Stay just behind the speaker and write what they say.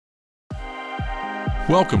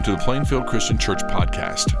Welcome to the Plainfield Christian Church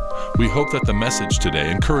podcast. We hope that the message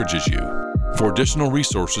today encourages you. For additional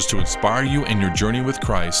resources to inspire you in your journey with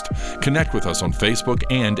Christ, connect with us on Facebook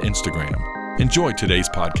and Instagram. Enjoy today's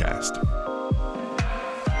podcast.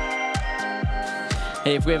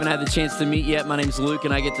 Hey, if we haven't had the chance to meet yet, my name's Luke,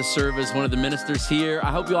 and I get to serve as one of the ministers here. I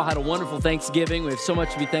hope you all had a wonderful Thanksgiving. We have so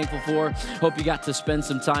much to be thankful for. Hope you got to spend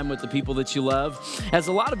some time with the people that you love. As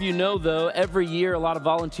a lot of you know, though, every year a lot of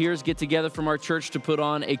volunteers get together from our church to put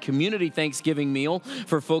on a community Thanksgiving meal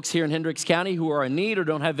for folks here in Hendricks County who are in need or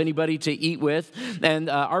don't have anybody to eat with. And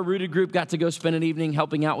our Rooted group got to go spend an evening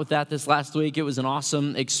helping out with that this last week. It was an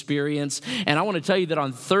awesome experience. And I want to tell you that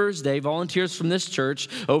on Thursday, volunteers from this church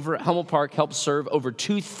over at Hummel Park helped serve over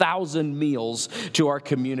 2,000 meals to our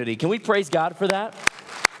community. Can we praise God for that?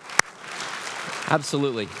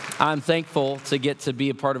 Absolutely. I'm thankful to get to be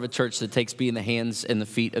a part of a church that takes being the hands and the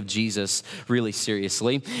feet of Jesus really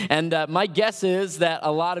seriously. And my guess is that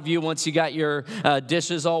a lot of you, once you got your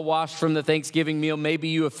dishes all washed from the Thanksgiving meal, maybe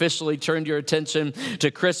you officially turned your attention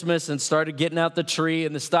to Christmas and started getting out the tree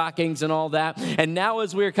and the stockings and all that. And now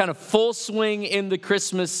as we're kind of full swing in the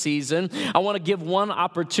Christmas season, I want to give one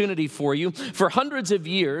opportunity for you. For hundreds of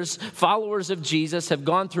years, followers of Jesus have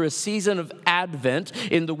gone through a season of Advent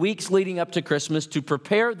in the weeks leading up to Christmas to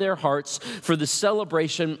prepare their hearts for the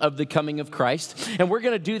celebration of the coming of Christ. And we're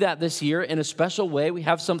going to do that this year in a special way. We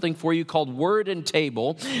have something for you called Word and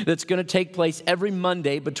Table that's going to take place every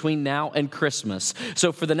Monday between now and Christmas.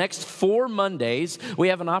 So for the next 4 Mondays, we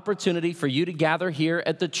have an opportunity for you to gather here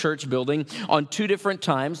at the church building on 2 different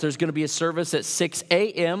times. There's going to be a service at 6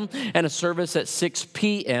 a.m. and a service at 6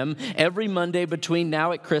 p.m. every Monday between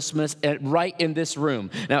now and Christmas right in this room.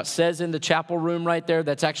 Now it says in the chapel room right there,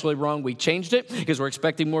 that's actually wrong. We changed it because we're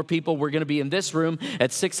expecting more people. We're going to be in this room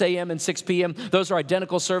at 6 a.m. and 6 p.m. Those are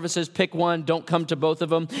identical services. Pick one. Don't come to both of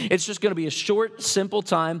them. It's just going to be a short, simple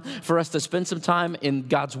time for us to spend some time in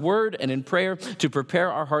God's Word and in prayer to prepare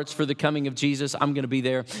our hearts for the coming of Jesus. I'm going to be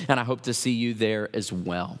there, and I hope to see you there as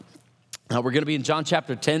well. We're going to be in John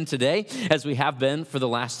chapter 10 today, as we have been for the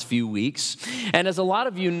last few weeks. And as a lot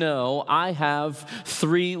of you know, I have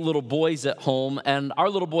 3 little boys at home, and our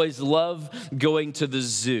little boys love going to the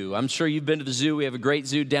zoo. I'm sure you've been to the zoo. We have a great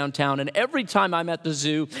zoo downtown, and every time I'm at the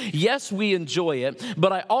zoo, yes, we enjoy it,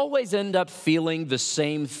 but I always end up feeling the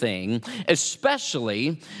same thing,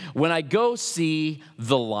 especially when I go see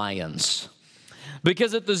the lions.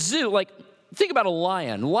 Because at the zoo, think about a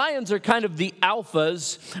lion. Lions are kind of the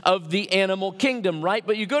alphas of the animal kingdom, right?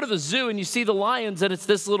 But you go to the zoo and you see the lions and it's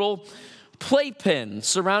this little playpen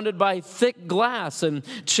surrounded by thick glass and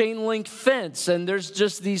chain link fence. And there's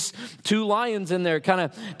just these 2 lions in there kind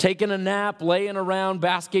of taking a nap, laying around,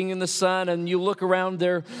 basking in the sun. And you look around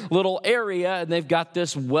their little area and they've got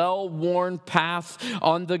this well-worn path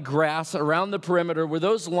on the grass around the perimeter where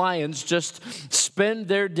those lions just spend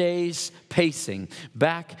their days pacing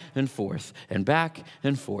back and forth and back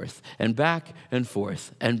and forth and back and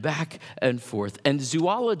forth and back and forth. And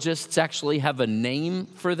zoologists actually have a name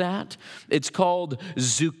for that. It's called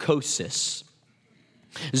zoochosis.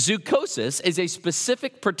 Zoochosis is a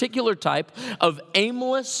specific particular type of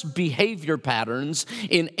aimless behavior patterns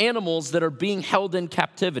in animals that are being held in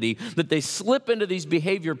captivity, that they slip into these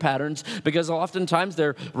behavior patterns because oftentimes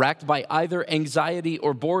they're racked by either anxiety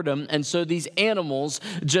or boredom, and so these animals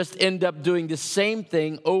just end up doing the same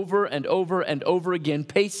thing over and over and over again,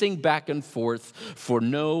 pacing back and forth for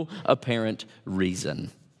no apparent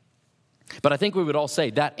reason. But I think we would all say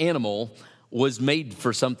that animal was made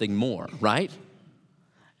for something more, right?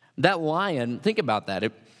 That lion, think about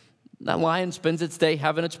that. That lion spends its day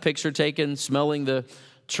having its picture taken, smelling the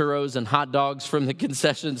churros and hot dogs from the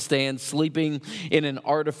concession stand, sleeping in an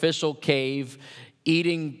artificial cave,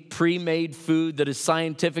 eating pre-made food that is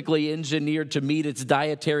scientifically engineered to meet its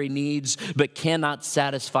dietary needs, but cannot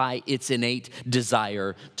satisfy its innate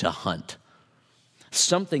desire to hunt.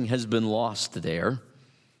 Something has been lost there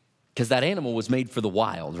because that animal was made for the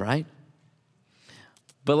wild, right?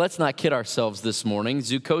 But let's not kid ourselves this morning.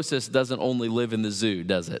 Zoochosis doesn't only live in the zoo,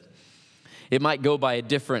 does it? It might go by a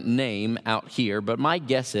different name out here, but my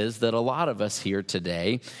guess is that a lot of us here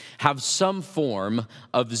today have some form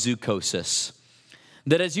of zoochosis.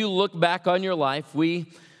 That as you look back on your life, we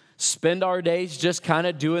spend our days just kind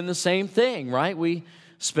of doing the same thing, right? We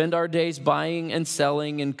spend our days buying and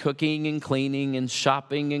selling and cooking and cleaning and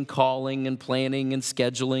shopping and calling and planning and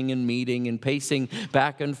scheduling and meeting and pacing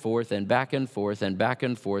back and forth and back and forth and back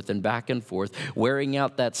and forth and back and forth, wearing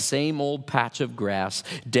out that same old patch of grass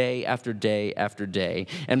day after day after day.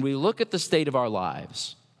 And we look at the state of our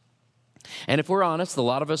lives. And if we're honest, a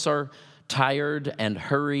lot of us are tired and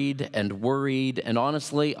hurried and worried, and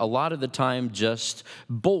honestly, a lot of the time just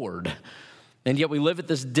bored. And yet we live at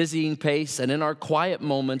this dizzying pace, and in our quiet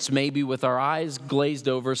moments, maybe with our eyes glazed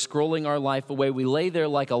over, scrolling our life away, we lay there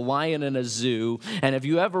like a lion in a zoo. And have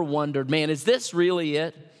you ever wondered, man, is this really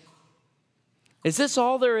it? Is this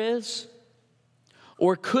all there is?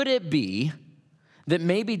 Or could it be that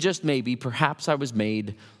maybe, just maybe, perhaps I was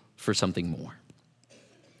made for something more?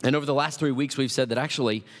 And over the last 3 weeks, we've said that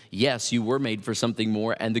actually, yes, you were made for something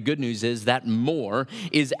more. And the good news is that more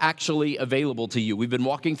is actually available to you. We've been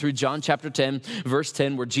walking through John chapter 10, verse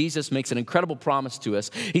 10, where Jesus makes an incredible promise to us.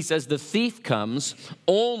 He says, the thief comes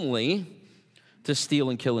only to steal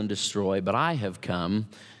and kill and destroy, but I have come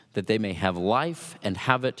that they may have life and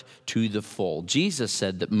have it to the full. Jesus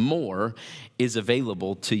said that more is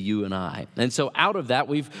available to you and I. And so out of that,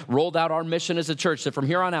 we've rolled out our mission as a church. So from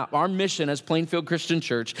here on out, our mission as Plainfield Christian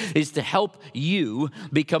Church is to help you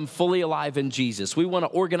become fully alive in Jesus. We want to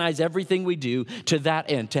organize everything we do to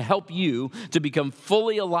that end, to help you to become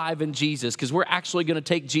fully alive in Jesus, because we're actually going to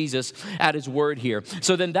take Jesus at his word here.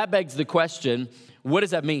 So then that begs the question, what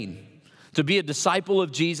does that mean? To be a disciple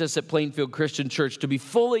of Jesus at Plainfield Christian Church, to be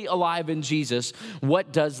fully alive in Jesus,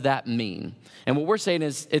 what does that mean? And what we're saying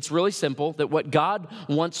is it's really simple, that what God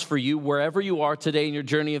wants for you, wherever you are today in your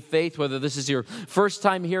journey of faith, whether this is your first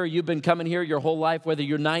time here or you've been coming here your whole life, whether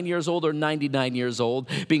you're 9 years old or 99 years old,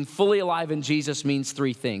 being fully alive in Jesus means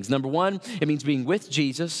three things. Number one, it means being with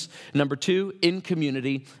Jesus. Number two, in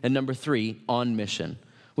community. And number three, on mission.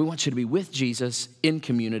 We want you to be with Jesus, in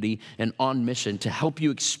community, and on mission to help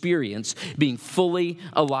you experience being fully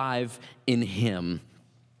alive in him.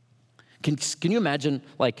 Can you imagine,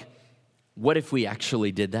 what if we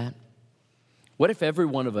actually did that? What if every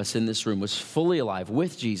one of us in this room was fully alive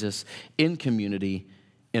with Jesus, in community,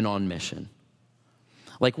 and on mission?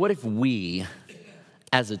 What if we,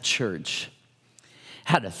 as a church,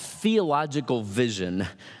 had a theological vision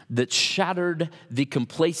that shattered the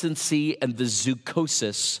complacency and the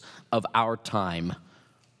zoochosis of our time?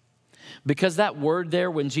 Because that word there,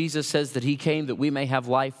 when Jesus says that he came that we may have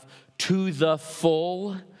life to the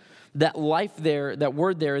full, that life there, that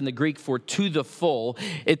word there in the Greek for to the full,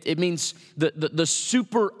 it means the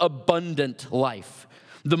super abundant life.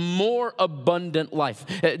 The more abundant life.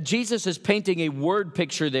 Jesus is painting a word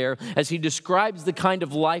picture there as he describes the kind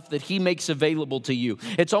of life that he makes available to you.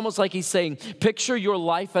 It's almost like he's saying, picture your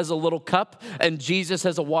life as a little cup and Jesus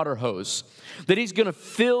as a water hose. That he's going to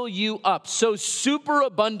fill you up so super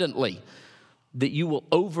abundantly that you will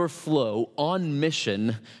overflow on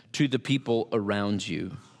mission to the people around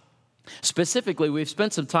you. Specifically, we've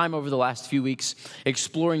spent some time over the last few weeks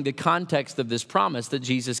exploring the context of this promise that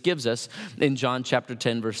Jesus gives us in John chapter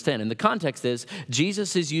 10, verse 10. And the context is,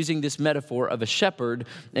 Jesus is using this metaphor of a shepherd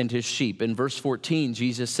and his sheep. In verse 14,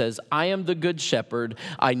 Jesus says, I am the good shepherd.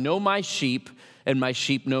 I know my sheep, and my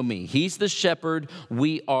sheep know me. He's the shepherd,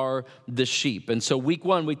 we are the sheep. And so week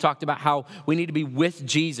one, we talked about how we need to be with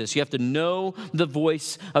Jesus. You have to know the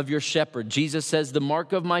voice of your shepherd. Jesus says, the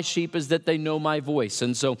mark of my sheep is that they know my voice.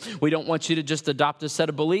 And so we don't want you to just adopt a set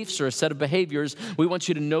of beliefs or a set of behaviors. We want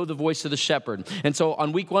you to know the voice of the shepherd. And so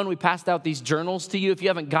on week one, we passed out these journals to you. If you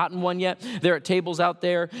haven't gotten one yet, there are tables out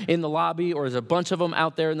there in the lobby, or there's a bunch of them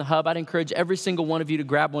out there in the hub. I'd encourage every single one of you to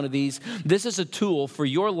grab one of these. This is a tool for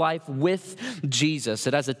your life with Jesus.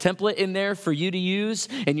 It has a template in there for you to use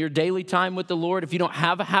in your daily time with the Lord. If you don't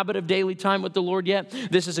have a habit of daily time with the Lord yet,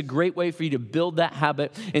 this is a great way for you to build that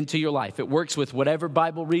habit into your life. It works with whatever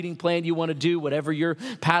Bible reading plan you want to do, whatever your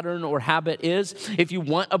pattern or habit is. If you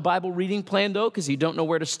want a Bible reading plan, though, because you don't know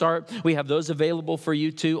where to start, we have those available for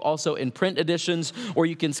you too, also in print editions, or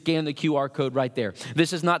you can scan the QR code right there.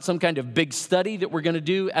 This is not some kind of big study that we're going to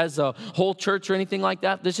do as a whole church or anything like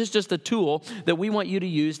that. This is just a tool that we want you to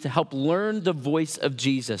use to help learn the voice of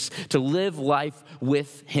Jesus, to live life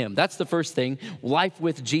with him. That's the first thing, life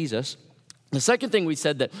with Jesus. The second thing we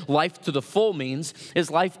said that life to the full means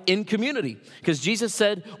is life in community, because Jesus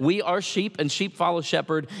said we are sheep and sheep follow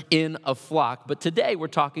shepherd in a flock. But today we're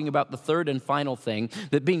talking about the third and final thing,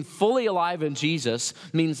 that being fully alive in Jesus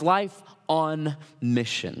means life on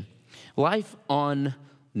mission. Life on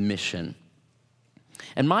mission.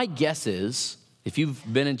 And my guess is, if you've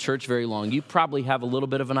been in church very long, you probably have a little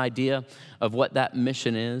bit of an idea of what that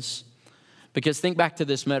mission is. Because think back to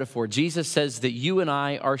this metaphor. Jesus says that you and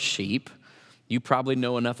I are sheep. You probably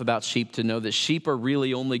know enough about sheep to know that sheep are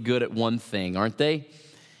really only good at one thing, aren't they?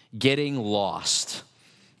 Getting lost.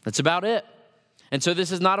 That's about it. And so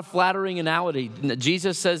this is not a flattering analogy.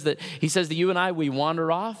 Jesus says that, he says that you and I, we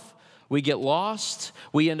wander off. we get lost,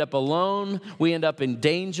 we end up alone, we end up in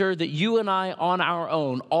danger, that you and I on our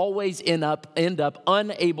own always end up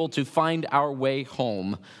unable to find our way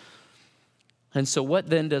home. And so what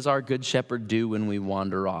then does our good shepherd do when we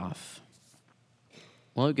wander off?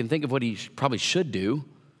 Well, we can think of what he probably should do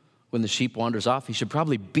when the sheep wanders off. He should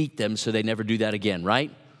probably beat them so they never do that again,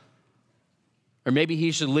 right? Or maybe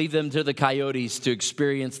he should leave them to the coyotes to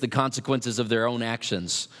experience the consequences of their own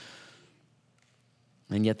actions.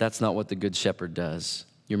 And yet that's not what the good shepherd does.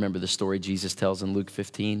 You remember the story Jesus tells in Luke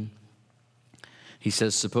 15? He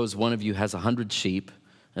says, suppose one of you has 100 sheep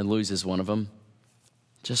and loses one of them,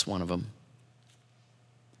 just one of them.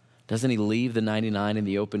 Doesn't he leave the 99 in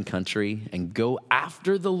the open country and go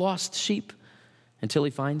after the lost sheep until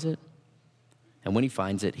he finds it? And when he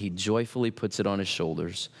finds it, he joyfully puts it on his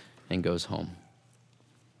shoulders and goes home.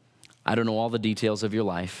 I don't know all the details of your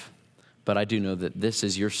life, but I do know that this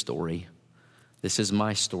is your story. This is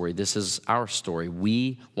my story. This is our story.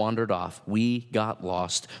 We wandered off. We got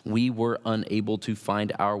lost. We were unable to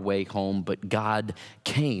find our way home, but God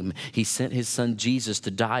came. He sent his son Jesus to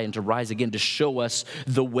die and to rise again, to show us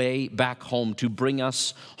the way back home, to bring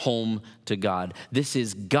us home to God. This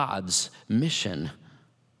is God's mission.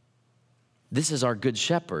 This is our good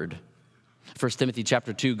shepherd. 1 Timothy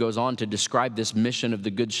chapter 2 goes on to describe this mission of the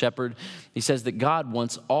good shepherd. He says that God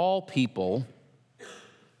wants all people.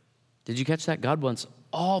 Did you catch that? God wants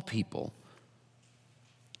all people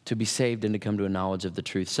to be saved and to come to a knowledge of the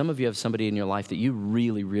truth. Some of you have somebody in your life that you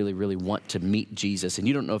really, really, really want to meet Jesus, and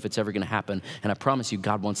you don't know if it's ever going to happen. And I promise you,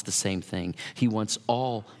 God wants the same thing. He wants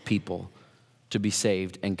all people to be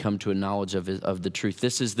saved and come to a knowledge of the truth.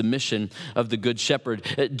 This is the mission of the Good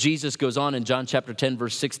Shepherd. Jesus goes on in John chapter 10,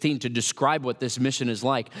 verse 16 to describe what this mission is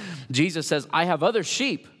like. Jesus says, I have other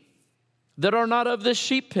sheep that are not of this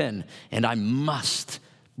sheep pen, and I must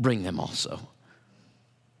bring them also.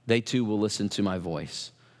 They too will listen to my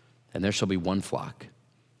voice, and there shall be one flock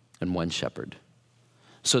and one shepherd.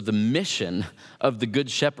 So the mission of the good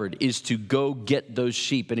shepherd is to go get those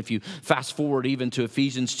sheep. And if you fast forward even to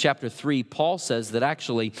Ephesians chapter 3, Paul says that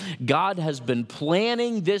actually God has been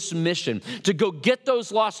planning this mission to go get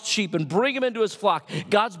those lost sheep and bring them into his flock.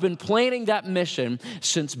 God's been planning that mission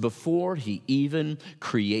since before he even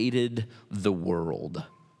created the world.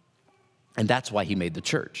 And that's why he made the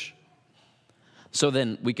church. So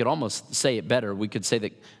then we could almost say it better. We could say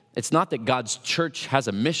that it's not that God's church has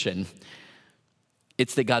a mission,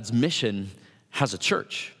 it's that God's mission has a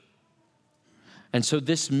church. And so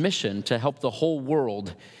this mission to help the whole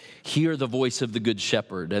world hear the voice of the good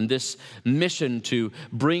shepherd, and this mission to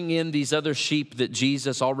bring in these other sheep that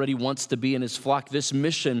Jesus already wants to be in his flock, this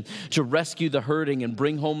mission to rescue the hurting and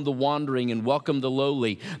bring home the wandering and welcome the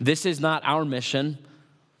lowly, this is not our mission.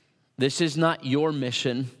 This is not your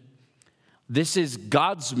mission. This is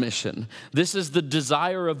God's mission. This is the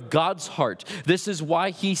desire of God's heart. This is why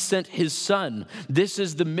he sent his son. This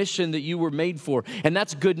is the mission that you were made for. And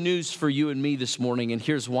that's good news for you and me this morning, and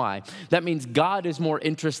here's why. That means God is more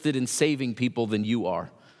interested in saving people than you are.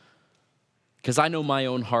 Because I know my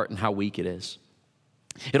own heart and how weak it is.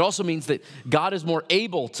 It also means that God is more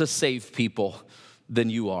able to save people than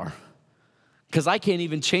you are. Because I can't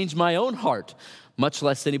even change my own heart, much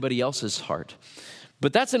less anybody else's heart.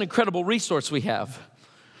 But that's an incredible resource we have,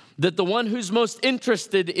 that the one who's most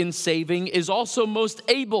interested in saving is also most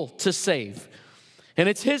able to save. And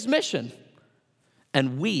it's his mission,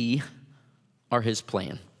 and we are his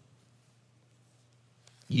plan.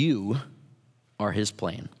 You are his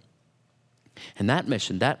plan. And that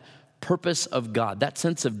mission, that purpose of God, that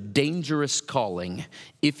sense of dangerous calling,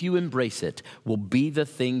 if you embrace it, will be the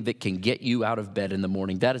thing that can get you out of bed in the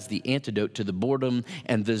morning. That is the antidote to the boredom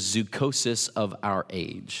and the zoochosis of our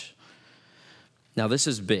age. Now, this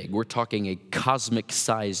is big. We're talking a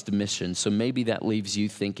cosmic-sized mission, so maybe that leaves you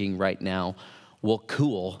thinking right now, well,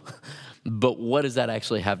 cool, but what does that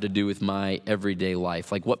actually have to do with my everyday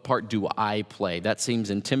life? Like, what part do I play? That seems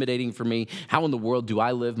intimidating for me. How in the world do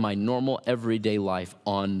I live my normal everyday life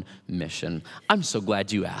on mission? I'm so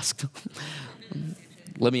glad you asked.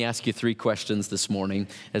 Let me ask you 3 questions this morning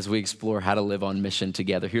as we explore how to live on mission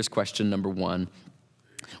together. Here's question number 1.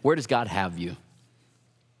 Where does God have you?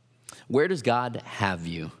 Where does God have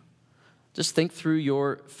you? Just think through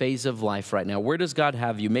your phase of life right now. Where does God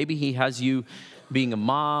have you? Maybe he has you being a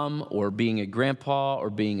mom or being a grandpa or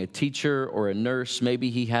being a teacher or a nurse. Maybe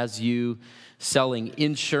he has you selling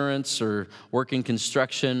insurance or working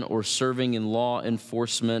construction or serving in law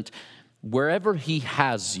enforcement. Wherever he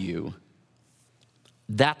has you,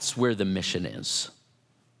 that's where the mission is.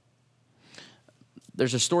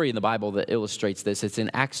 There's a story in the Bible that illustrates this. It's in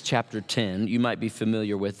Acts chapter 10. You might be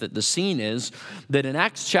familiar with it. The scene is that in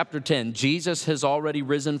Acts chapter 10, Jesus has already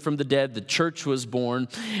risen from the dead. The church was born.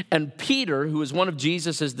 And Peter, who is one of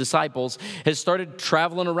Jesus' disciples, has started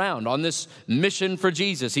traveling around on this mission for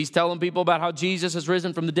Jesus. He's telling people about how Jesus has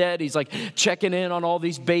risen from the dead. He's like checking in on all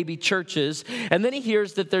these baby churches. And then he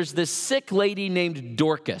hears that there's this sick lady named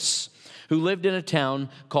Dorcas who lived in a town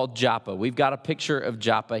called Joppa. We've got a picture of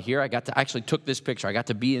Joppa here. I actually took this picture. I got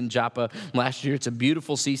to be in Joppa last year. It's a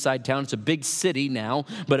beautiful seaside town. It's a big city now,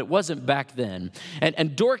 but it wasn't back then.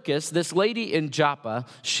 And Dorcas, this lady in Joppa,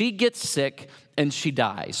 she gets sick and she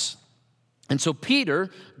dies. And so Peter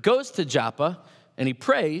goes to Joppa and he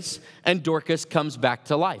prays, and Dorcas comes back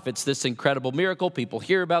to life. It's this incredible miracle. People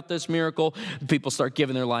hear about this miracle. People start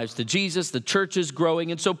giving their lives to Jesus. The church is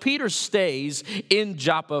growing. And so Peter stays in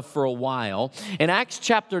Joppa for a while. And Acts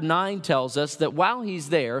chapter 9 tells us that while he's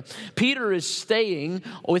there, Peter is staying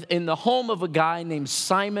in the home of a guy named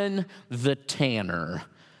Simon the Tanner.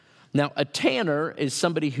 Now, a tanner is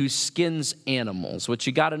somebody who skins animals. What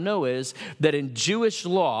you got to know is that in Jewish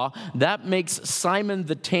law, that makes Simon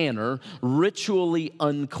the Tanner ritually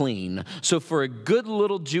unclean. So for a good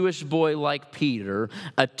little Jewish boy like Peter,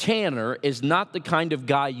 a tanner is not the kind of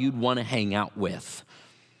guy you'd want to hang out with.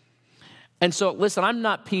 And so, listen, I'm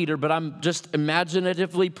not Peter, but I'm just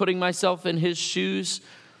imaginatively putting myself in his shoes.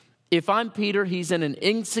 If I'm Peter, he's in an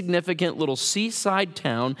insignificant little seaside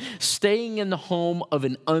town, staying in the home of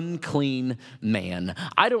an unclean man.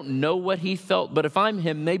 I don't know what he felt, but if I'm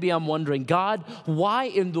him, maybe I'm wondering, God, why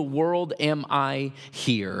in the world am I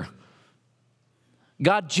here?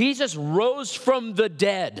 God, Jesus rose from the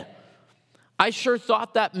dead. I sure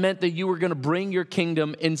thought that meant that you were going to bring your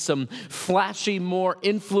kingdom in some flashy, more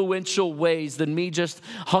influential ways than me just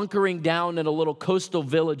hunkering down in a little coastal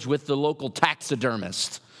village with the local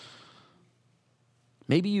taxidermist.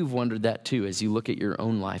 Maybe you've wondered that too as you look at your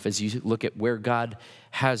own life, as you look at where God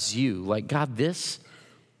has you. Like, God, this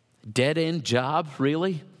dead-end job,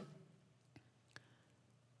 really?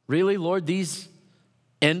 Really, Lord, these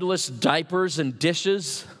endless diapers and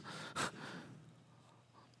dishes?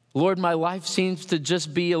 Lord, my life seems to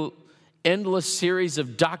just be an endless series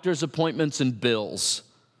of doctor's appointments and bills.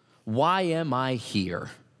 Why am I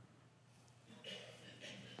here?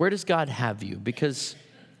 Where does God have you? Because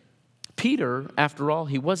Peter, after all,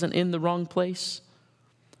 he wasn't in the wrong place.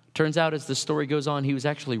 Turns out as the story goes on, he was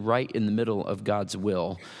actually right in the middle of God's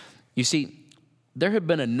will. You see, there had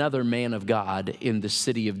been another man of God in the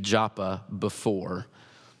city of Joppa before.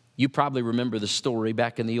 You probably remember the story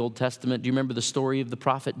back in the Old Testament. Do you remember the story of the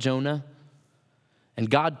prophet Jonah? And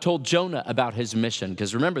God told Jonah about his mission.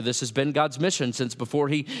 Because remember, this has been God's mission since before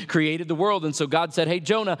he created the world. And so God said, hey,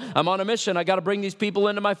 Jonah, I'm on a mission. I got to bring these people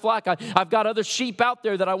into my flock. I've got other sheep out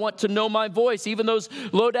there that I want to know my voice. Even those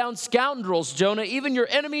low-down scoundrels, Jonah, even your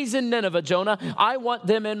enemies in Nineveh, Jonah, I want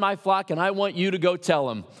them in my flock and I want you to go tell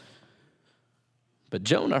them. But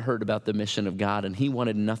Jonah heard about the mission of God and he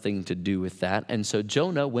wanted nothing to do with that. And so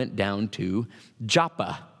Jonah went down to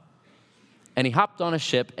Joppa. And he hopped on a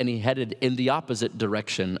ship and he headed in the opposite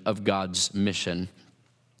direction of God's mission.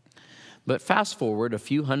 But fast forward a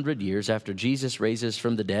few hundred years after Jesus raises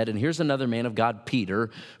from the dead, and here's another man of God, Peter,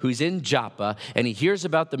 who's in Joppa, and he hears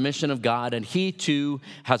about the mission of God, and he too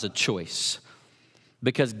has a choice.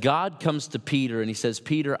 Because God comes to Peter and he says,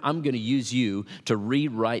 Peter, I'm going to use you to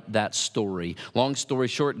rewrite that story. Long story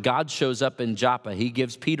short, God shows up in Joppa. He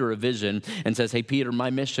gives Peter a vision and says, hey, Peter, my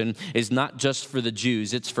mission is not just for the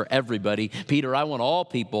Jews. It's for everybody. Peter, I want all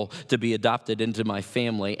people to be adopted into my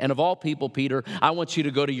family. And of all people, Peter, I want you to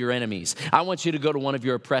go to your enemies. I want you to go to one of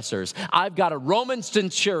your oppressors. I've got a Roman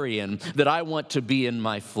centurion that I want to be in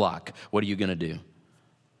my flock. What are you going to do?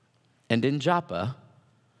 And in Joppa,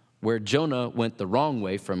 where Jonah went the wrong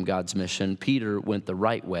way from God's mission, Peter went the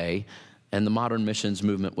right way, and the modern missions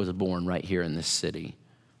movement was born right here in this city.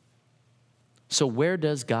 So where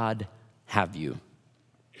does God have you?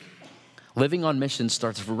 Living on mission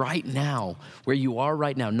starts right now, where you are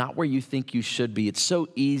right now, not where you think you should be. It's so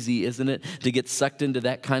easy, isn't it, to get sucked into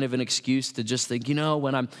that kind of an excuse to just think,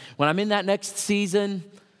 when I'm in that next season,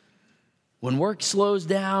 when work slows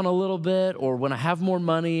down a little bit, or when I have more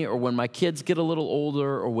money, or when my kids get a little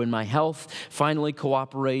older, or when my health finally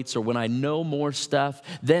cooperates, or when I know more stuff,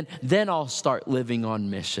 then I'll start living on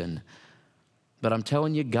mission. But I'm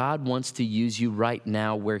telling you, God wants to use you right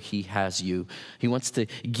now where he has you. He wants to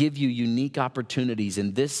give you unique opportunities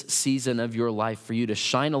in this season of your life for you to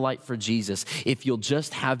shine a light for Jesus if you'll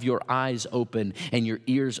just have your eyes open and your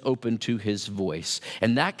ears open to his voice.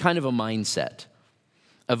 And that kind of a mindset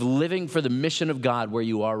of living for the mission of God where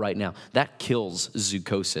you are right now, that kills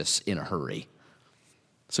zoochosis in a hurry.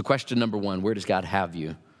 So question number one, where does God have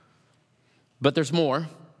you? But there's more.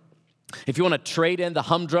 If you want to trade in the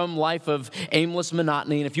humdrum life of aimless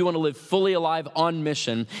monotony, and if you want to live fully alive on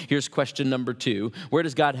mission, here's question number two. Where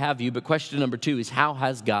does God have you? But question number two is, how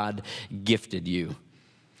has God gifted you?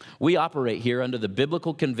 We operate here under the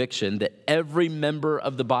biblical conviction that every member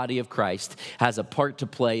of the body of Christ has a part to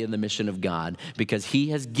play in the mission of God because he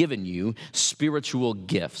has given you spiritual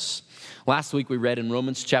gifts. Last week we read in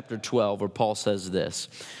Romans chapter 12 where Paul says this.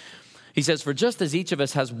 He says, "For just as each of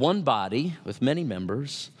us has one body with many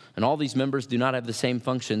members, and all these members do not have the same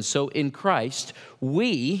function, so in Christ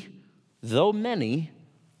we, though many,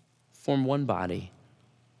 form one body.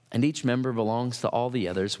 And each member belongs to all the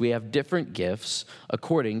others. We have different gifts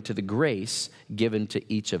according to the grace given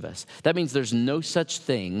to each of us." That means there's no such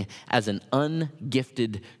thing as an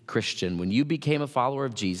ungifted Christian. When you became a follower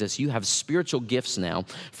of Jesus, you have spiritual gifts now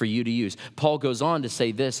for you to use. Paul goes on to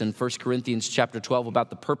say this in 1 Corinthians chapter 12 about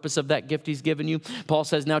the purpose of that gift he's given you. Paul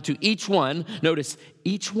says, "Now to each one," notice,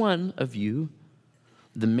 "each one of you,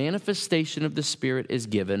 the manifestation of the Spirit is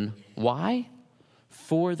given." Why?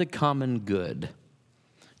 For the common good.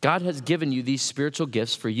 God has given you these spiritual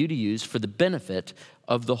gifts for you to use for the benefit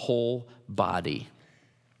of the whole body.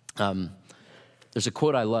 There's a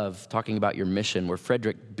quote I love talking about your mission where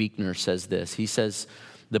Frederick Buechner says this. He says,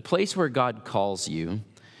 "The place where God calls you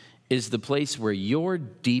is the place where your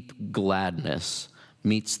deep gladness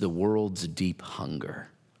meets the world's deep hunger."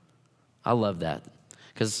 I love that.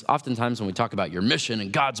 Because oftentimes when we talk about your mission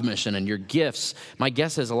and God's mission and your gifts, my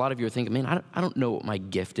guess is a lot of you are thinking, man, I don't know what my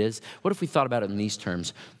gift is. What if we thought about it in these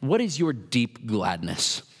terms? What is your deep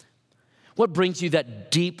gladness? What brings you that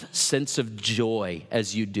deep sense of joy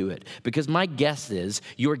as you do it? Because my guess is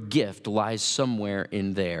your gift lies somewhere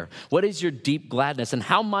in there. What is your deep gladness, and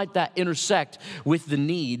how might that intersect with the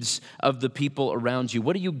needs of the people around you?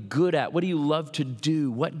 What are you good at? What do you love to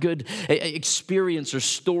do? What good experience or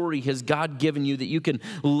story has God given you that you can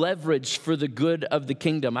leverage for the good of the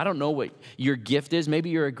kingdom? I don't know what your gift is. Maybe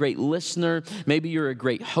you're a great listener. Maybe you're a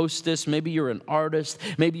great hostess. Maybe you're an artist.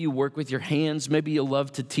 Maybe you work with your hands. Maybe you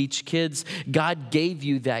love to teach kids. God gave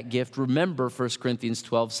you that gift. Remember, 1 Corinthians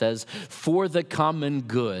 12 says, for the common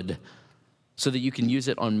good, so that you can use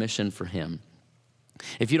it on mission for him.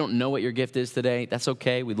 If you don't know what your gift is today, that's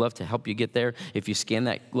okay. We'd love to help you get there. If you scan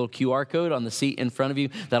that little QR code on the seat in front of you,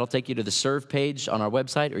 that'll take you to the Serve page on our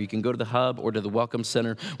website, or you can go to the Hub or to the Welcome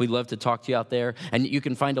Center. We'd love to talk to you out there. And you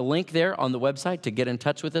can find a link there on the website to get in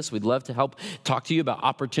touch with us. We'd love to help talk to you about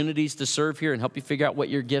opportunities to serve here and help you figure out what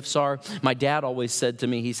your gifts are. My dad always said to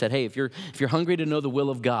me, he said, hey, if you're hungry to know the will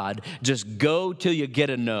of God, just go till you get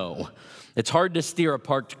a no. It's hard to steer a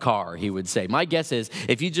parked car, he would say. My guess is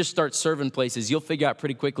if you just start serving places, you'll figure out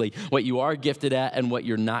pretty quickly what you are gifted at and what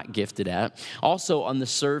you're not gifted at. Also, on the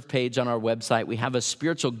Serve page on our website, we have a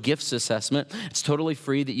spiritual gifts assessment. It's totally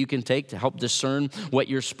free that you can take to help discern what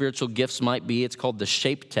your spiritual gifts might be. It's called the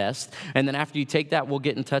SHAPE test. And then after you take that, we'll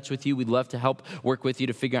get in touch with you. We'd love to help work with you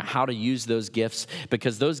to figure out how to use those gifts,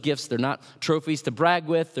 because those gifts, they're not trophies to brag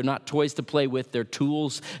with. They're not toys to play with. They're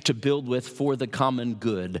tools to build with for the common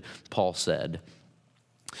good, Paul said.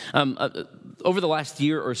 Over the last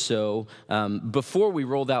year or so, before we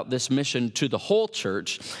rolled out this mission to the whole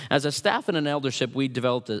church, as a staff and an eldership, we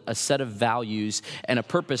developed a set of values and a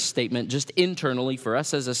purpose statement just internally for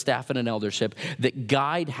us as a staff and an eldership that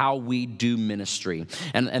guide how we do ministry.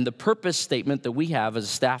 And the purpose statement that we have as a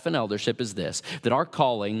staff and eldership is this, that our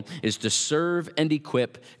calling is to serve and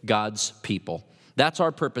equip God's people. That's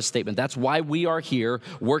our purpose statement. That's why we are here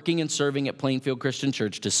working and serving at Plainfield Christian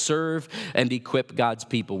Church, to serve and equip God's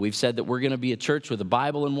people. We've said that we're going to be a church with a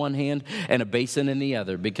Bible in one hand and a basin in the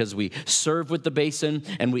other, because we serve with the basin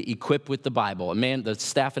and we equip with the Bible. And man, the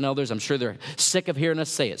staff and elders, I'm sure they're sick of hearing us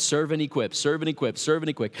say it. Serve and equip, serve and equip, serve and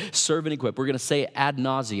equip, serve and equip. We're going to say it ad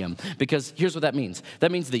nauseum, because here's what that means.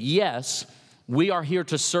 That means that yes, we are here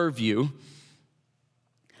to serve you,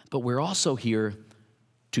 but we're also here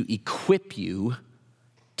to equip you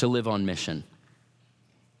to live on mission.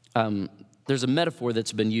 There's a metaphor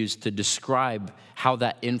that's been used to describe how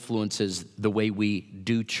that influences the way we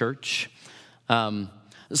do church.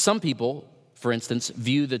 Some people, for instance,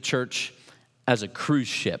 view the church as a cruise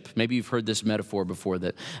ship. Maybe you've heard this metaphor before,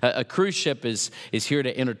 that a cruise ship is here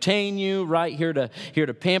to entertain you, right? Here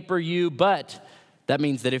to pamper you, but that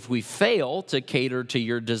means that if we fail to cater to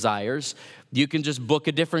your desires, you can just book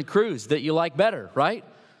a different cruise that you like better, right?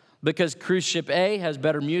 Because cruise ship A has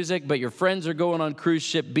better music, but your friends are going on cruise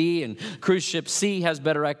ship B, and cruise ship C has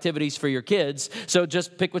better activities for your kids. So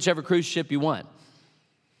just pick whichever cruise ship you want.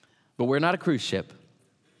 But we're not a cruise ship.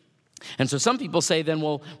 And so some people say then,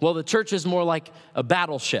 well, the church is more like a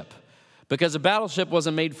battleship, Because a battleship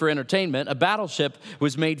wasn't made for entertainment. A battleship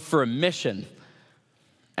was made for a mission.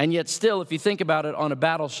 And yet still, if you think about it, on a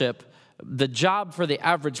battleship, the job for the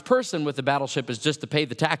average person with the battleship is just to pay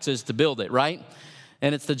the taxes to build it, right?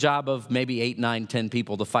 And it's the job of maybe 8, 9, 10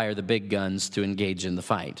 people to fire the big guns to engage in the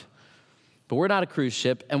fight. But we're not a cruise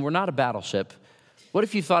ship, and we're not a battleship. What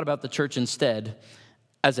if you thought about the church instead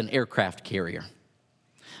as an aircraft carrier?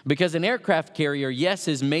 Because an aircraft carrier, yes,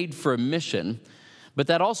 is made for a mission, but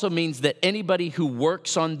that also means that anybody who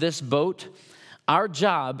works on this boat, our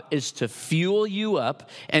job is to fuel you up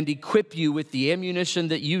and equip you with the ammunition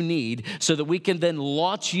that you need so that we can then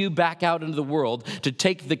launch you back out into the world to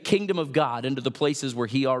take the kingdom of God into the places where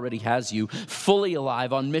he already has you, fully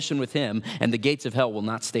alive on mission with him, and the gates of hell will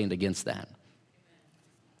not stand against that.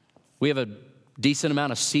 We have a decent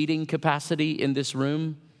amount of seating capacity in this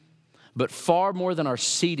room, but far more than our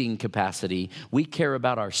seating capacity, we care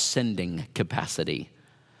about our sending capacity.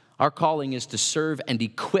 Our calling is to serve and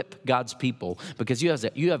equip God's people because you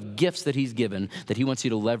have gifts that he's given that he wants you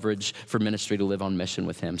to leverage for ministry to live on mission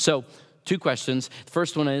with him. So 2 questions. The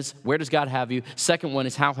first one is, where does God have you? Second one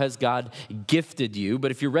is, how has God gifted you?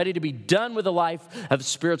 But if you're ready to be done with a life of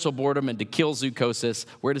spiritual boredom and to kill zoochosis,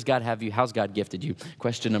 where does God have you? How's God gifted you?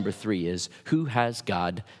 Question number 3 is, who has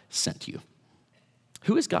God sent you?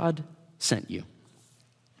 Who has God sent you?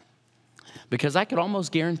 Because I could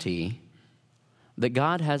almost guarantee that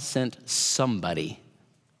God has sent somebody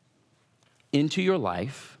into your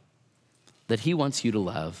life that he wants you to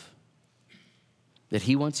love, that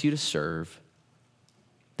he wants you to serve,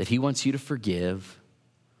 that he wants you to forgive,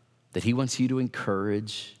 that he wants you to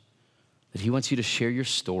encourage, that he wants you to share your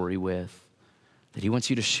story with, that he wants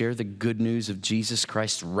you to share the good news of Jesus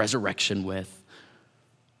Christ's resurrection with.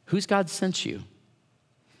 Who's God sent you?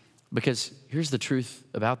 Because here's the truth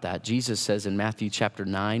about that. Jesus says in Matthew chapter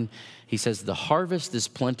 9, he says, the harvest is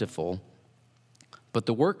plentiful, but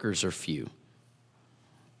the workers are few.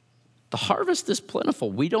 The harvest is plentiful.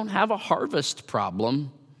 We don't have a harvest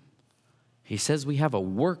problem. He says we have a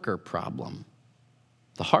worker problem.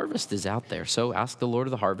 The harvest is out there. So ask the Lord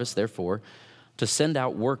of the harvest, therefore, to send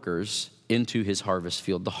out workers into his harvest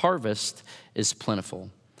field. The harvest is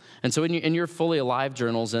plentiful. And so in your Fully Alive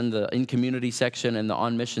journals, in the in community section and the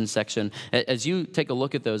on mission section, as you take a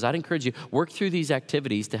look at those, I'd encourage you, work through these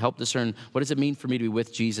activities to help discern what does it mean for me to be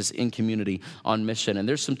with Jesus in community on mission. And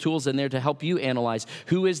there's some tools in there to help you analyze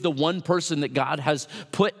who is the one person that God has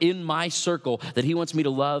put in my circle that he wants me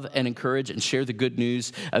to love and encourage and share the good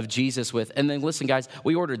news of Jesus with. And then listen, guys,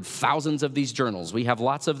 we ordered thousands of these journals. We have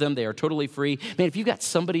lots of them. They are totally free. Man, if you got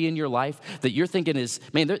somebody in your life that you're thinking is,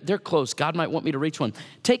 man, they're close. God might want me to reach one.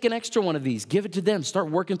 Take an extra one of these, give it to them,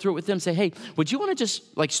 start working through it with them. Say, hey, would you want to just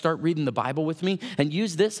start reading the Bible with me and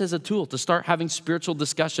use this as a tool to start having spiritual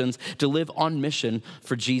discussions to live on mission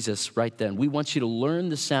for Jesus right then. We want you to learn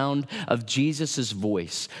the sound of Jesus's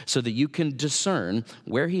voice so that you can discern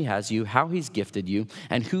where he has you, how he's gifted you,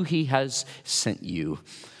 and who he has sent you.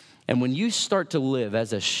 And when you start to live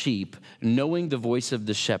as a sheep, knowing the voice of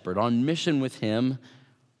the shepherd, on mission with him,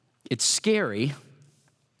 it's scary,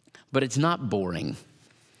 but it's not boring.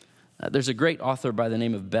 There's a great author by the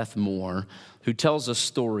name of Beth Moore who tells a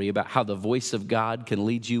story about how the voice of God can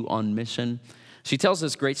lead you on mission. She tells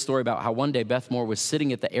this great story about how one day Beth Moore was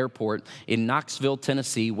sitting at the airport in Knoxville,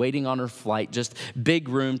 Tennessee, waiting on her flight, just big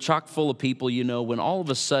room, chock full of people, when all of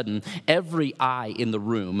a sudden, every eye in the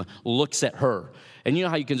room looks at her. And you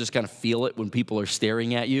know how you can just kind of feel it when people are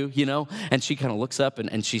staring at you, And she kind of looks up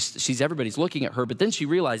and she's everybody's looking at her, but then she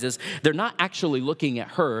realizes they're not actually looking at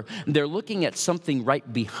her. They're looking at something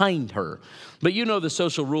right behind her. But you know the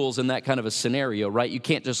social rules in that kind of a scenario, right? You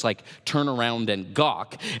can't just turn around and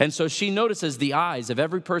gawk. And so she notices the eyes of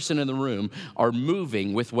every person in the room are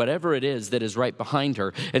moving with whatever it is that is right behind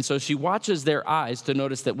her. And so she watches their eyes to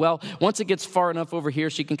notice that, once it gets far enough over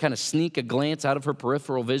here, she can kind of sneak a glance out of her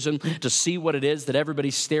peripheral vision to see what it is that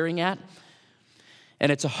everybody's staring at.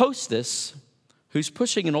 And it's a hostess who's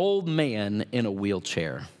pushing an old man in a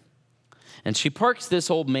wheelchair. And she parks this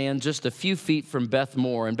old man just a few feet from Beth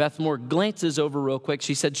Moore. And Beth Moore glances over real quick.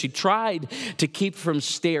 She said she tried to keep from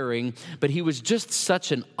staring, but he was just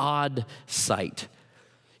such an odd sight.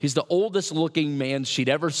 He's the oldest looking man she'd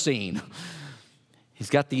ever seen. He's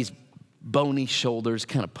got these bony shoulders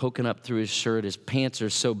kind of poking up through his shirt. His pants are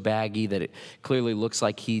so baggy that it clearly looks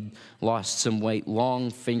like he'd lost some weight.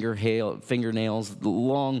 Long fingernails,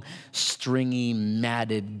 long, stringy,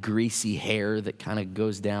 matted, greasy hair that kind of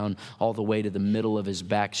goes down all the way to the middle of his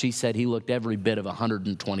back. She said he looked every bit of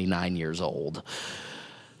 129 years old.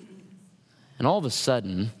 And all of a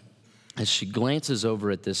sudden, as she glances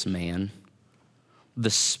over at this man,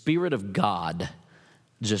 the Spirit of God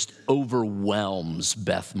just overwhelms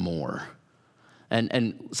Beth Moore.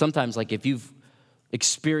 And sometimes, like, if you've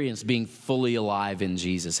experienced being fully alive in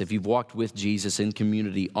Jesus, if you've walked with Jesus in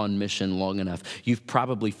community on mission long enough, you've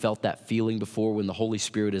probably felt that feeling before when the Holy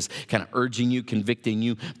Spirit is kind of urging you, convicting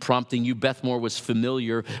you, prompting you. Beth Moore was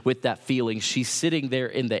familiar with that feeling. She's sitting there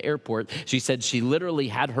in the airport. She said she literally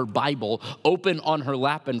had her Bible open on her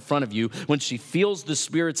lap in front of you. When she feels the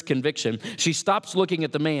Spirit's conviction, she stops looking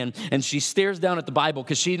at the man and she stares down at the Bible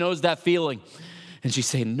because she knows that feeling. And she's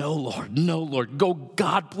saying, no, Lord, go,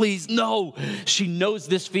 God, please, no. She knows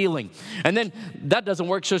this feeling. And then that doesn't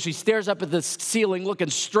work, so she stares up at the ceiling,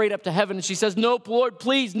 looking straight up to heaven, and she says, no, Lord,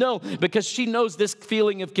 please, no, because she knows this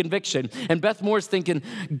feeling of conviction. And Beth Moore's thinking,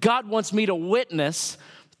 God wants me to witness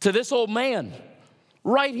to this old man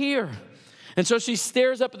right here. And so she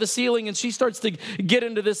stares up at the ceiling, and she starts to get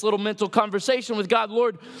into this little mental conversation with God.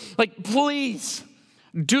 Lord, like, please,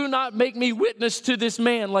 do not make me witness to this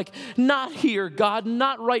man. Like, not here, God,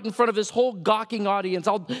 not right in front of this whole gawking audience.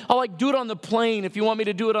 I'll like do it on the plane if you want me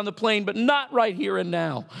to do it on the plane, but not right here and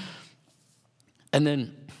now. And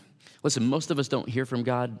then, listen, most of us don't hear from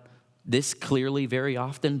God this clearly very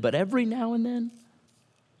often, but every now and then.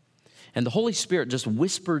 And the Holy Spirit just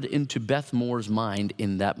whispered into Beth Moore's mind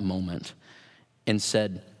in that moment and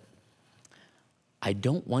said, I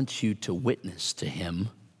don't want you to witness to him.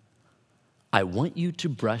 I want you to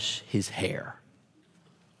brush his hair.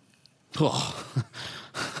 Oh.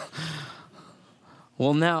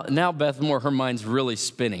 Well, now Beth Moore, her mind's really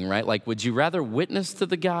spinning, right? Like, would you rather witness to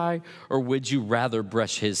the guy or would you rather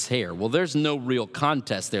brush his hair? Well, there's no real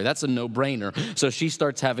contest there. That's a no-brainer. So she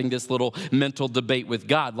starts having this little mental debate with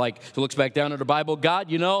God. Like, she looks back down at her Bible.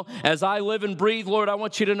 God, as I live and breathe, Lord, I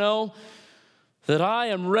want you to know that I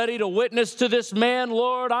am ready to witness to this man.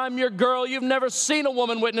 Lord, I'm your girl. You've never seen a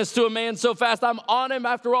woman witness to a man so fast. I'm on him.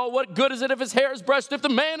 After all, what good is it if his hair is brushed if the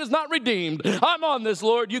man is not redeemed? I'm on this,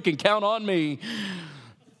 Lord. You can count on me.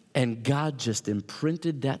 And God just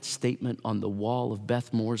imprinted that statement on the wall of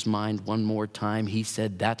Beth Moore's mind one more time. He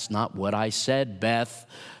said, that's not what I said, Beth.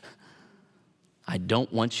 I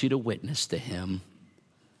don't want you to witness to him.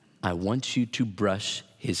 I want you to brush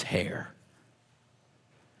his hair.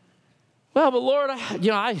 Well, but Lord,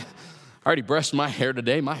 I already brushed my hair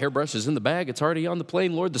today. My hairbrush is in the bag. It's already on the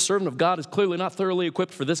plane, Lord. The servant of God is clearly not thoroughly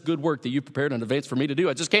equipped for this good work that you prepared in advance for me to do.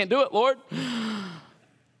 I just can't do it, Lord.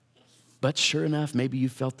 But sure enough, maybe you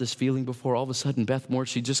felt this feeling before. All of a sudden, Beth Moore,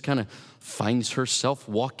 she just kind of finds herself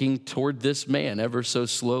walking toward this man ever so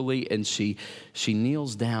slowly, and she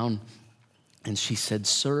kneels down, and she said,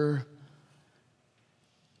 Sir,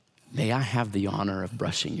 may I have the honor of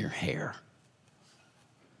brushing your hair?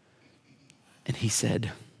 And he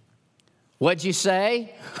said, what'd you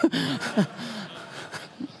say?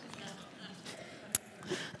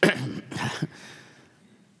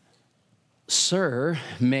 Sir,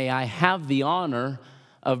 may I have the honor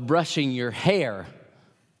of brushing your hair?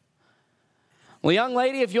 Well, young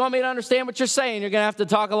lady, if you want me to understand what you're saying, you're going to have to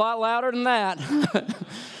talk a lot louder than that.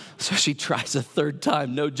 So she tries a third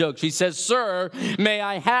time, no joke. She says, Sir, may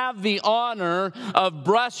I have the honor of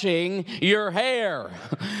brushing your hair?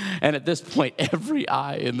 And at this point, every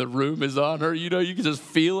eye in the room is on her. You can just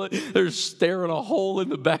feel it. They're staring a hole in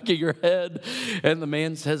the back of your head. And the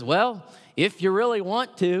man says, well, if you really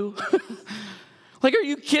want to. Like, are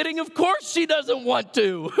you kidding? Of course she doesn't want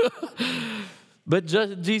to. But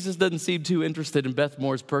Jesus doesn't seem too interested in Beth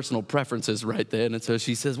Moore's personal preferences right then. And so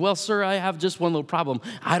she says, well, sir, I have just one little problem.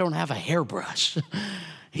 I don't have a hairbrush.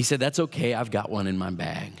 He said, that's okay. I've got one in my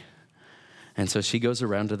bag. And so she goes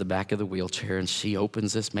around to the back of the wheelchair and she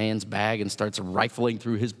opens this man's bag and starts rifling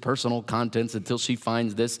through his personal contents until she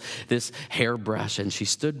finds this hairbrush. And she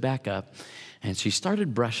stood back up and she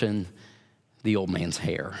started brushing the old man's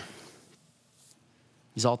hair.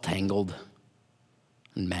 He's all tangled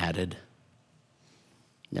and matted.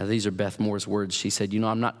 Now, these are Beth Moore's words. She said,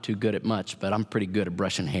 I'm not too good at much, but I'm pretty good at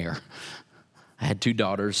brushing hair. I had 2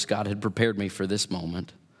 daughters. God had prepared me for this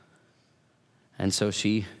moment. And so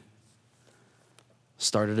she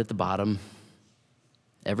started at the bottom,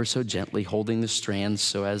 ever so gently, holding the strands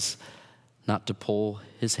so as not to pull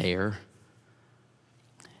his hair.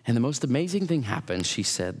 And the most amazing thing happened, she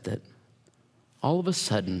said, that all of a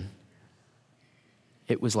sudden,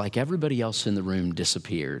 it was like everybody else in the room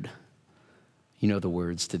disappeared. You know the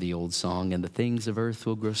words to the old song, and the things of earth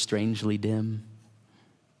will grow strangely dim.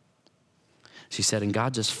 She said, and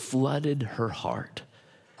God just flooded her heart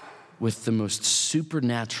with the most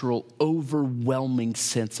supernatural, overwhelming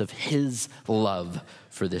sense of his love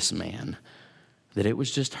for this man, that it was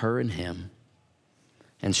just her and him.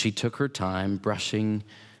 And she took her time brushing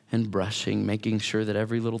and brushing, making sure that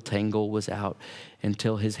every little tangle was out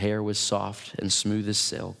until his hair was soft and smooth as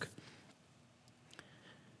silk.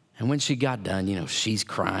 And when she got done, she's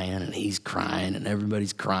crying and he's crying and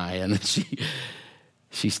everybody's crying. And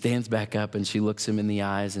she stands back up and she looks him in the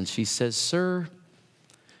eyes and she says, "Sir,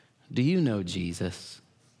 do you know Jesus?"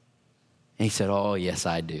 And he said, "Oh, yes,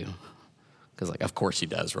 I do." Because of course he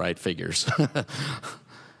does, right? Figures.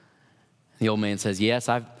 The old man says, "Yes,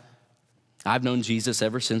 I've known Jesus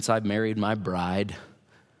ever since I married my bride.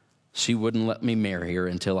 She wouldn't let me marry her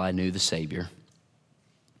until I knew the Savior."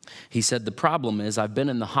 He said, "The problem is I've been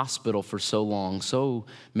in the hospital for so long, so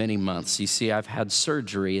many months. You see, I've had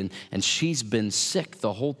surgery and she's been sick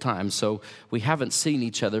the whole time, so we haven't seen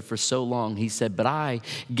each other for so long." He said, "But I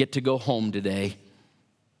get to go home today.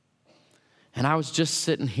 And I was just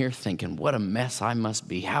sitting here thinking, what a mess I must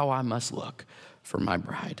be, how I must look for my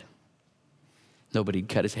bride." Nobody'd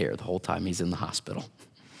cut his hair the whole time he's in the hospital.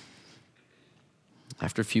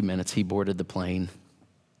 After a few minutes, he boarded the plane.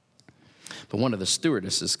 But one of the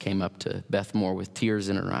stewardesses came up to Beth Moore with tears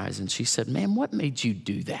in her eyes, and she said, "Ma'am, what made you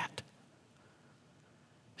do that?"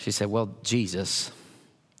 She said, "Well, Jesus,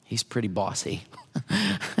 he's pretty bossy."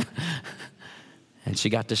 And she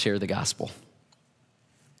got to share the gospel.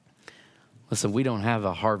 Listen, we don't have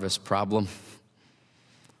a harvest problem.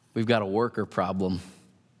 We've got a worker problem.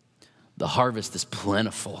 The harvest is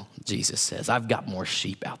plentiful, Jesus says. I've got more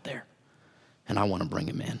sheep out there, and I want to bring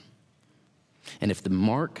them in. And if the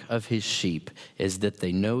mark of his sheep is that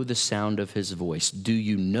they know the sound of his voice, do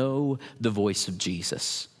you know the voice of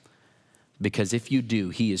Jesus? Because if you do,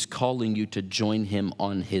 he is calling you to join him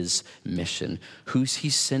on his mission. Who's he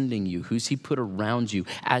sending you? Who's he put around you?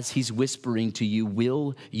 As he's whispering to you,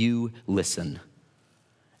 will you listen?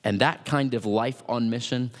 And that kind of life on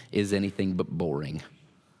mission is anything but boring.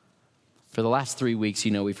 For the last 3 weeks,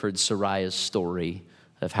 we've heard Soraya's story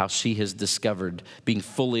of how she has discovered being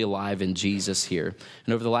fully alive in Jesus here.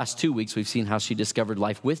 And over the last 2 weeks, we've seen how she discovered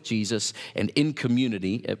life with Jesus and in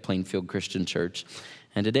community at Plainfield Christian Church.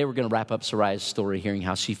 And today we're going to wrap up Soraya's story, hearing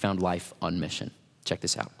how she found life on mission. Check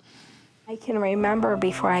this out. I can remember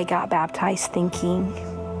before I got baptized thinking,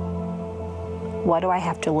 what do I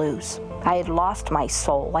have to lose? I had lost my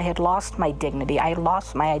soul. I had lost my dignity. I had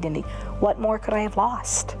lost my identity. What more could I have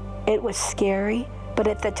lost? It was scary, but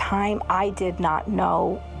at the time I did not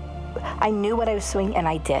know. I knew what I was doing and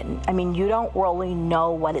I didn't. You don't really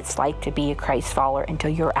know what it's like to be a Christ follower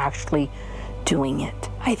until you're actually doing it.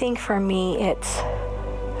 I think for me it's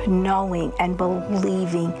knowing and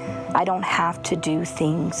believing I don't have to do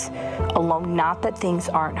things alone. Not that things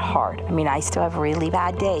aren't hard. I still have really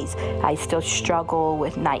bad days. I still struggle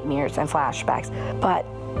with nightmares and flashbacks, but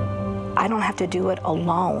I don't have to do it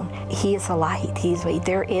alone. He is a light.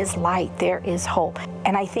 There is light. There is hope.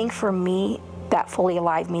 And I think for me, that fully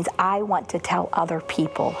alive means I want to tell other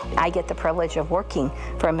people. I get the privilege of working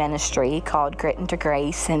for a ministry called Grit into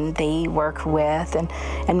Grace, and they work with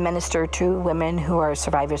and minister to women who are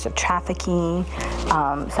survivors of trafficking,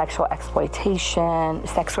 sexual exploitation,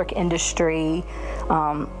 sex work industry,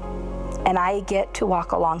 and I get to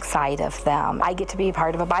walk alongside of them. I get to be a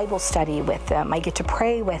part of a Bible study with them. I get to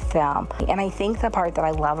pray with them. And I think the part that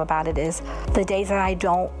I love about it is the days that I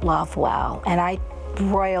don't love well and I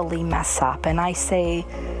royally mess up and I say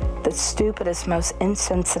the stupidest, most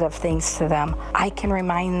insensitive things to them, I can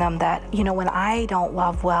remind them that, when I don't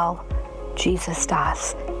love well, Jesus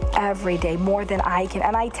does. Every day, more than I can.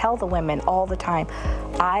 And I tell the women all the time,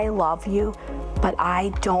 I love you, but I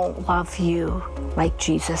don't love you like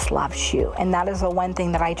Jesus loves you. And that is the one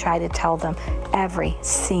thing that I try to tell them every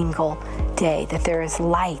single day, that there is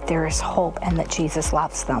light, there is hope, and that Jesus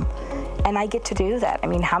loves them. And I get to do that.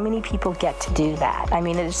 How many people get to do that?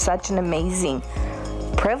 It is such an amazing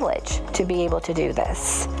privilege to be able to do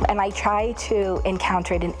this. And I try to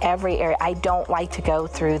encounter it in every area. I don't like to go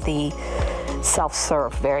through the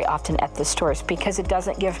self-serve very often at the stores because it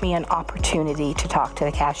doesn't give me an opportunity to talk to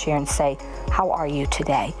the cashier and say, how are you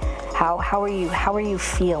today? How are you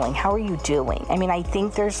feeling? How are you doing? I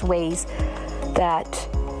think there's ways that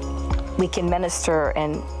we can minister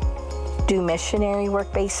and do missionary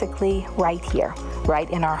work basically right here, right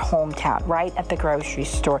in our hometown, right at the grocery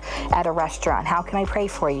store, at a restaurant. How can I pray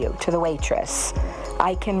for you? To the waitress.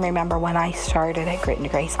 I can remember when I started at Grit and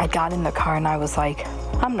Grace, I got in the car and I was like,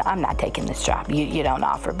 I'm not taking this job. You don't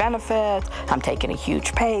offer benefits. I'm taking a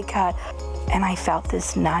huge pay cut. And I felt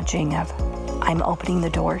this nudging of, I'm opening the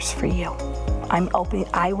doors for you.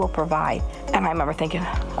 I will provide. And I remember thinking,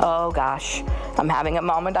 oh gosh, I'm having a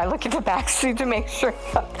moment. I look at the back seat to make sure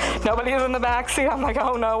nobody is in the back seat. I'm like,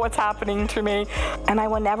 oh no, what's happening to me? And I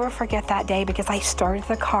will never forget that day because I started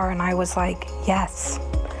the car and I was like, yes,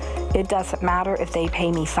 It doesn't matter if they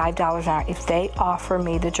pay me $5 an hour. If they offer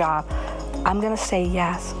me the job, I'm going to say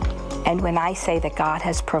yes. And when I say that God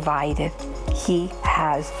has provided, He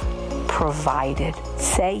has provided.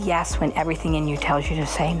 Say yes when everything in you tells you to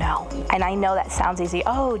say no. And I know that sounds easy.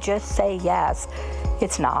 Oh, just say yes.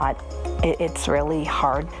 It's not. It's really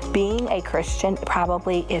hard. Being a Christian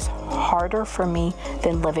probably is harder for me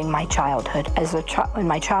than living my childhood. In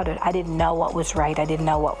my childhood, I didn't know what was right. I didn't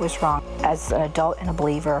know what was wrong. As an adult and a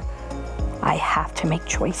believer, I have to make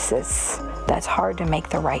choices. That's hard to make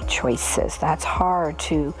the right choices. That's hard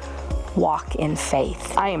to walk in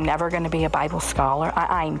faith. I am never going to be a Bible scholar.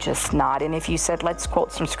 I'm just not. And if you said, let's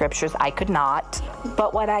quote some scriptures, I could not.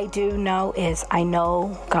 But what I do know is I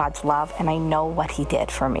know God's love, and I know what He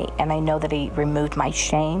did for me. And I know that He removed my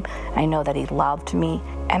shame. I know that He loved me.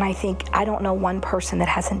 And I don't know one person that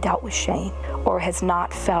hasn't dealt with shame or has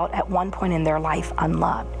not felt at one point in their life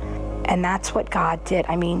unloved. And that's what God did.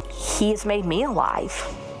 I mean, He has made me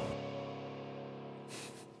alive.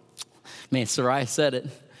 Man, Sarai said it.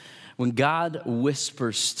 When God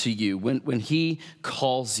whispers to you, when He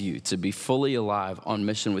calls you to be fully alive on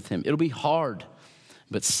mission with Him, it'll be hard,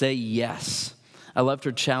 but say yes. I loved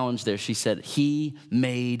her challenge there. She said, He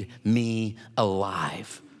made me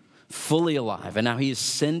alive, fully alive. And now He is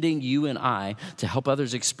sending you and I to help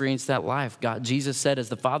others experience that life. Jesus said, as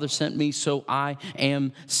the Father sent me, so I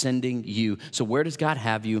am sending you. So where does God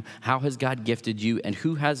have you? How has God gifted you? And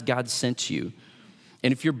who has God sent you?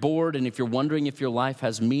 And if you're bored and if you're wondering if your life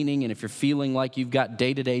has meaning and if you're feeling like you've got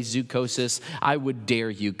day-to-day zoochosis, I would dare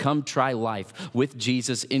you. Come try life with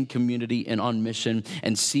Jesus in community and on mission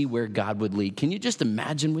and see where God would lead. Can you just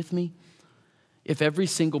imagine with me? If every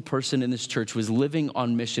single person in this church was living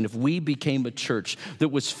on mission, if we became a church that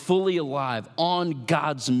was fully alive on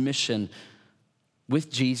God's mission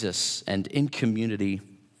with Jesus and in community,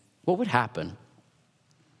 what would happen?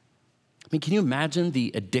 I mean, can you imagine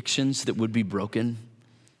the addictions that would be broken?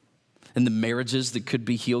 And the marriages that could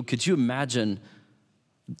be healed? Could you imagine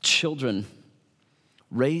children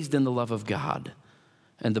raised in the love of God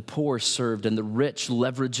and the poor served and the rich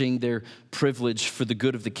leveraging their privilege for the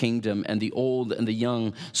good of the kingdom and the old and the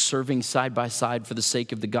young serving side by side for the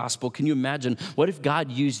sake of the gospel? Can you imagine what if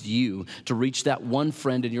God used you to reach that one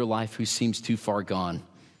friend in your life who seems too far gone?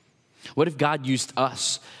 What if God used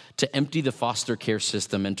us to empty the foster care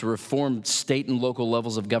system and to reform state and local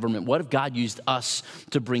levels of government? What if God used us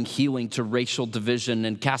to bring healing to racial division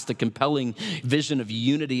and cast a compelling vision of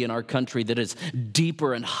unity in our country that is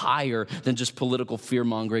deeper and higher than just political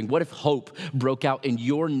fear-mongering? What if hope broke out in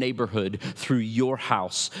your neighborhood through your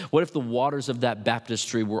house? What if the waters of that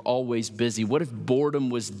baptistry were always busy? What if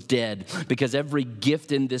boredom was dead because every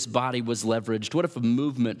gift in this body was leveraged? What if a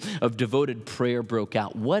movement of devoted prayer broke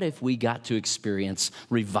out? What if we got to experience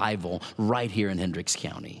revival right here in Hendricks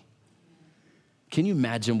County? Can you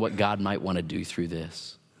imagine what God might want to do through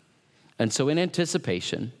this? And so in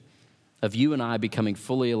anticipation of you and I becoming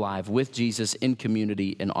fully alive with Jesus in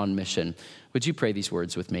community and on mission, would you pray these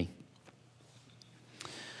words with me?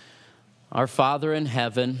 Our Father in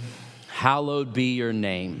heaven, hallowed be your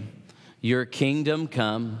name. Your kingdom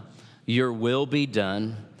come, your will be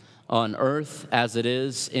done on earth as it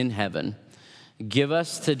is in heaven. Give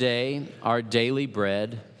us today our daily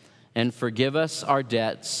bread, and forgive us our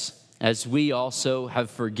debts as we also have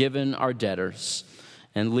forgiven our debtors.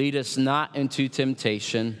 And lead us not into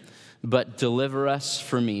temptation, but deliver us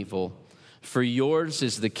from evil. For yours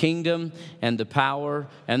is the kingdom and the power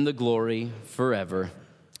and the glory forever.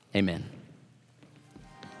 Amen.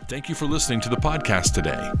 Thank you for listening to the podcast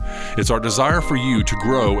today. It's our desire for you to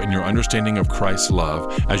grow in your understanding of Christ's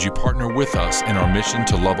love as you partner with us in our mission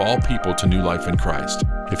to love all people to new life in Christ.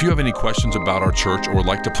 If you have any questions about our church or would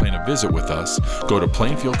like to plan a visit with us, go to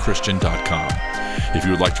plainfieldchristian.com. If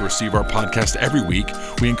you would like to receive our podcast every week,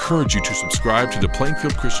 we encourage you to subscribe to the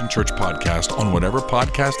Plainfield Christian Church podcast on whatever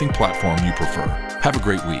podcasting platform you prefer. Have a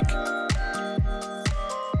great week.